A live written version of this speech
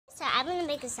I'm gonna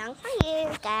make a song for you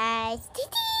guys.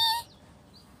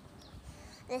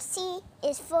 The sea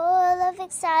is full of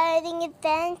exciting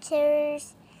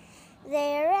adventures.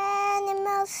 There are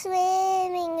animals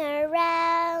swimming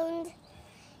around.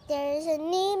 There's a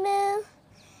Nemo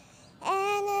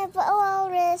and a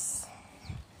walrus.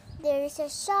 There's a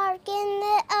shark in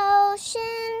the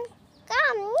ocean.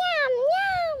 Yum,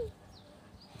 yum.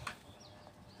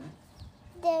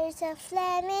 There's a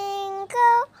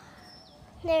flamingo.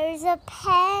 There's a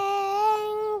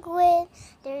penguin.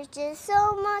 There's just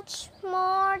so much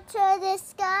more to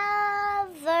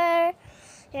discover.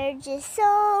 There's just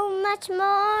so much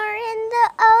more in the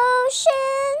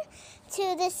ocean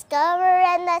to discover,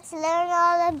 and let's learn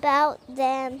all about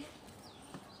them.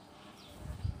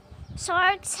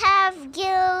 Sharks have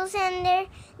gills and they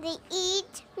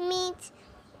eat meat.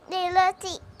 They love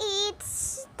to eat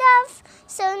stuff,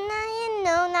 so now you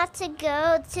know not to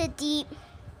go too deep.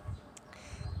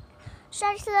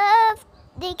 Sharks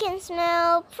they can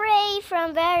smell prey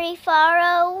from very far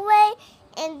away,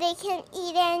 and they can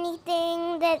eat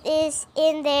anything that is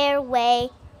in their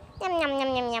way. Yum, yum,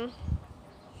 yum, yum, yum.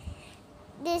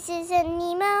 This is a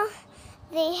Nemo.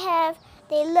 They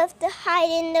love to hide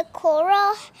in the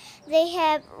coral. They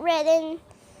have red and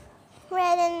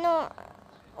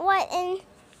white and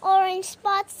orange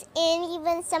spots, and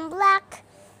even some black.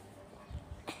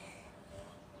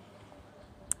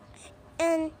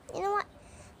 And you know what?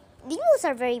 Lemurs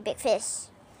are very big fish.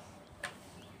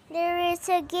 There is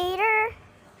a gator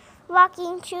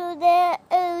walking through the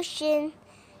ocean.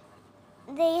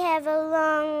 They have a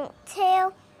long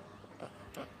tail,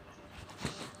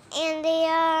 and they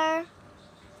are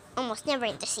almost never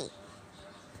in the sea.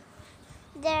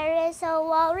 There is a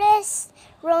walrus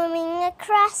roaming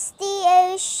across the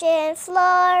ocean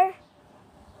floor.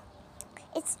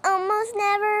 It's almost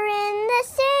never in the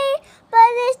sea,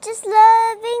 but it's just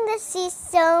loving the sea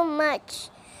so much.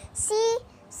 See,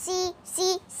 see,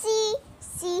 see, see,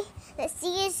 see. The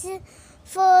sea is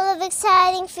full of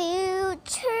exciting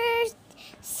futures.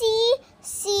 See,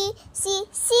 see, see,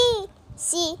 see,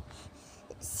 see.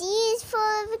 The sea is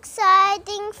full of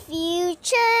exciting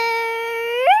futures.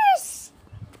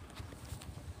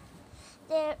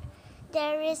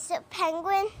 There is a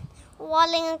penguin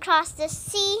waddling across the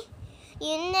sea.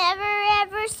 You never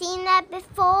ever seen that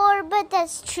before, but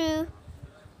that's true.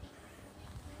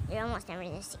 You're almost never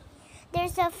in the sea.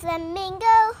 There's a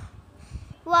flamingo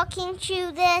walking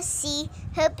through the sea.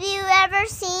 Hope you ever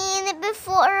seen it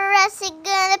before, or else it's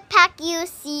gonna pack you,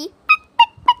 see.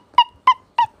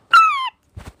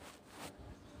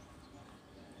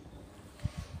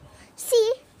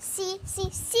 See, see,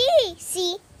 see, see,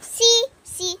 see, see,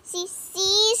 see, see,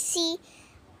 see, see.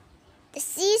 The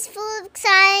sea's full of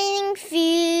exciting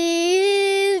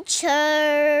futures.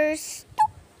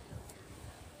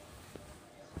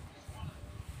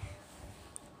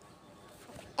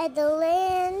 At the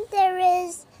land, there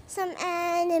is some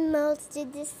animals to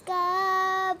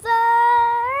discover.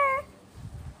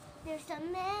 There's so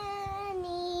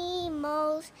many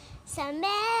moles, so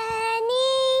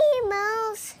many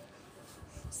moles,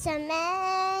 so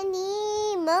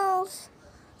many moles,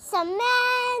 so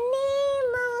many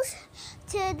moles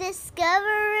to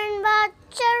discover and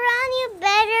watch around. You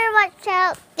better watch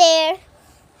out there.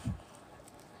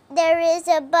 There is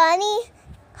a bunny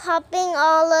hopping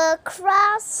all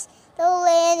across the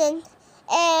land and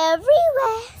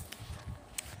everywhere.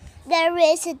 There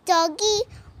is a doggy,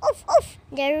 oof, oof.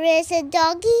 There is a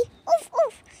doggy, oof,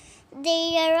 oof.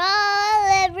 They are all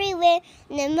everywhere.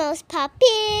 The most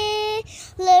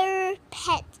popular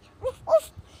pet, oof,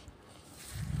 oof.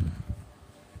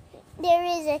 There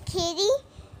is a kitty.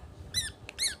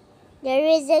 There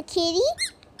is a kitty.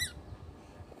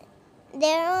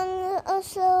 They're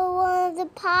also one of the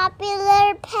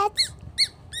popular pets.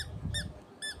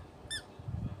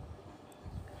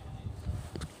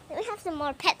 We have some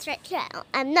more pets right here.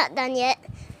 I'm not done yet.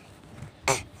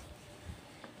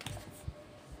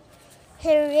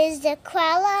 Here is the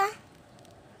koala.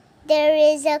 There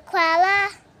is a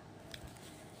koala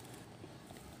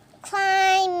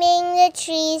climbing the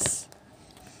trees.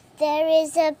 There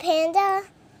is a panda.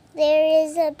 There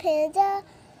is a panda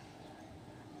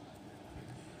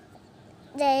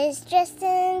that is dressed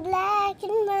in black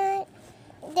and white.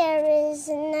 There is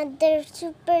another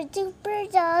super duper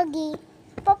doggy.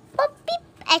 Pop, pop, beep.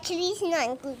 Actually, it's not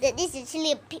included. This is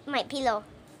actually my pillow.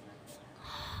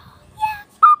 Yeah,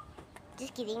 pop.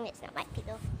 Just kidding, it's not my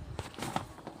pillow.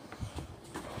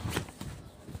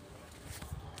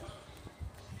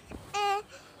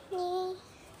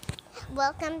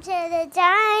 Welcome to the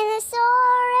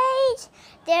dinosaur age.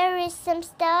 There is some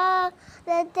stuff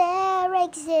that there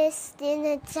exists in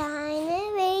a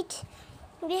tiny age.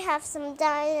 We have some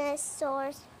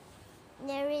dinosaurs.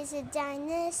 There is a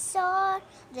dinosaur.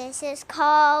 This is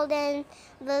called in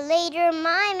the later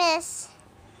mimes.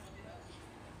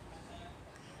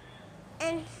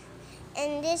 And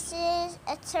this is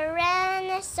a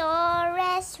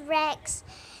Tyrannosaurus Rex.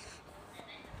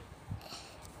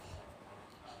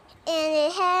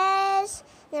 And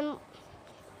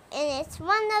it's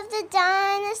one of the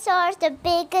dinosaurs, the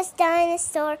biggest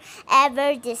dinosaur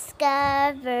ever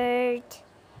discovered.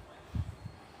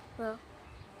 Well,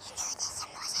 you know there's a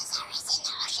mosasaurus in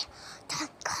the ocean.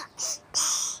 Don't go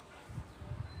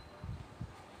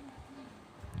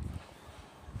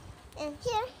there. And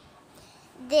here,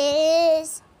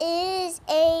 this is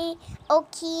a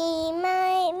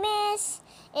Okimamis.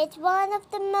 It's one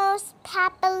of the most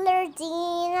popular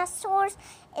dinosaurs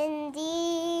in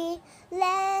the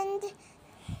land.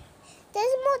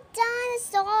 There's more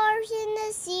dinosaurs in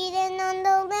the sea than on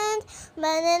the land,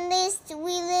 but at least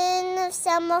we learn of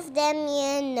some of them,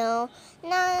 you know.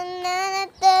 Na na na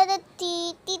da da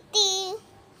dee dee dee.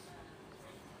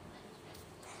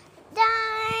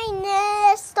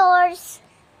 Dinosaurs.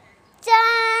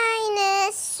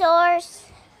 Dinosaurs.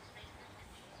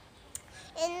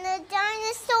 In the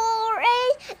dinosaur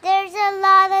age, there's a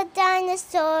lot of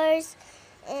dinosaurs.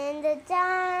 In the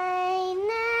dinosaurs.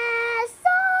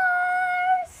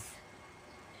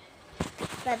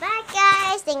 Bye-bye,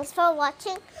 guys. Thanks for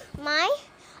watching my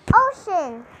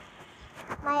ocean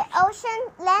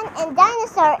land and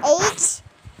dinosaur age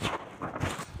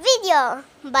video.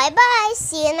 Bye-bye.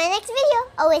 See you in my next video.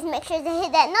 Always make sure to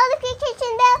hit that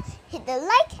notification bell, hit the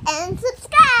like, and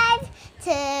subscribe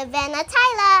to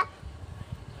Vanatila.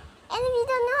 And if you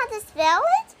don't know how to spell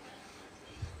it,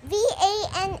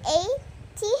 Vanatila.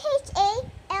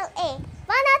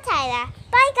 Vanatila.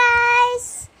 Bye, guys.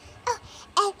 Oh,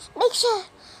 and make sure,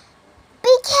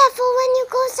 be careful when you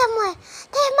go somewhere.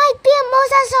 There might be a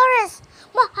mosasaurus.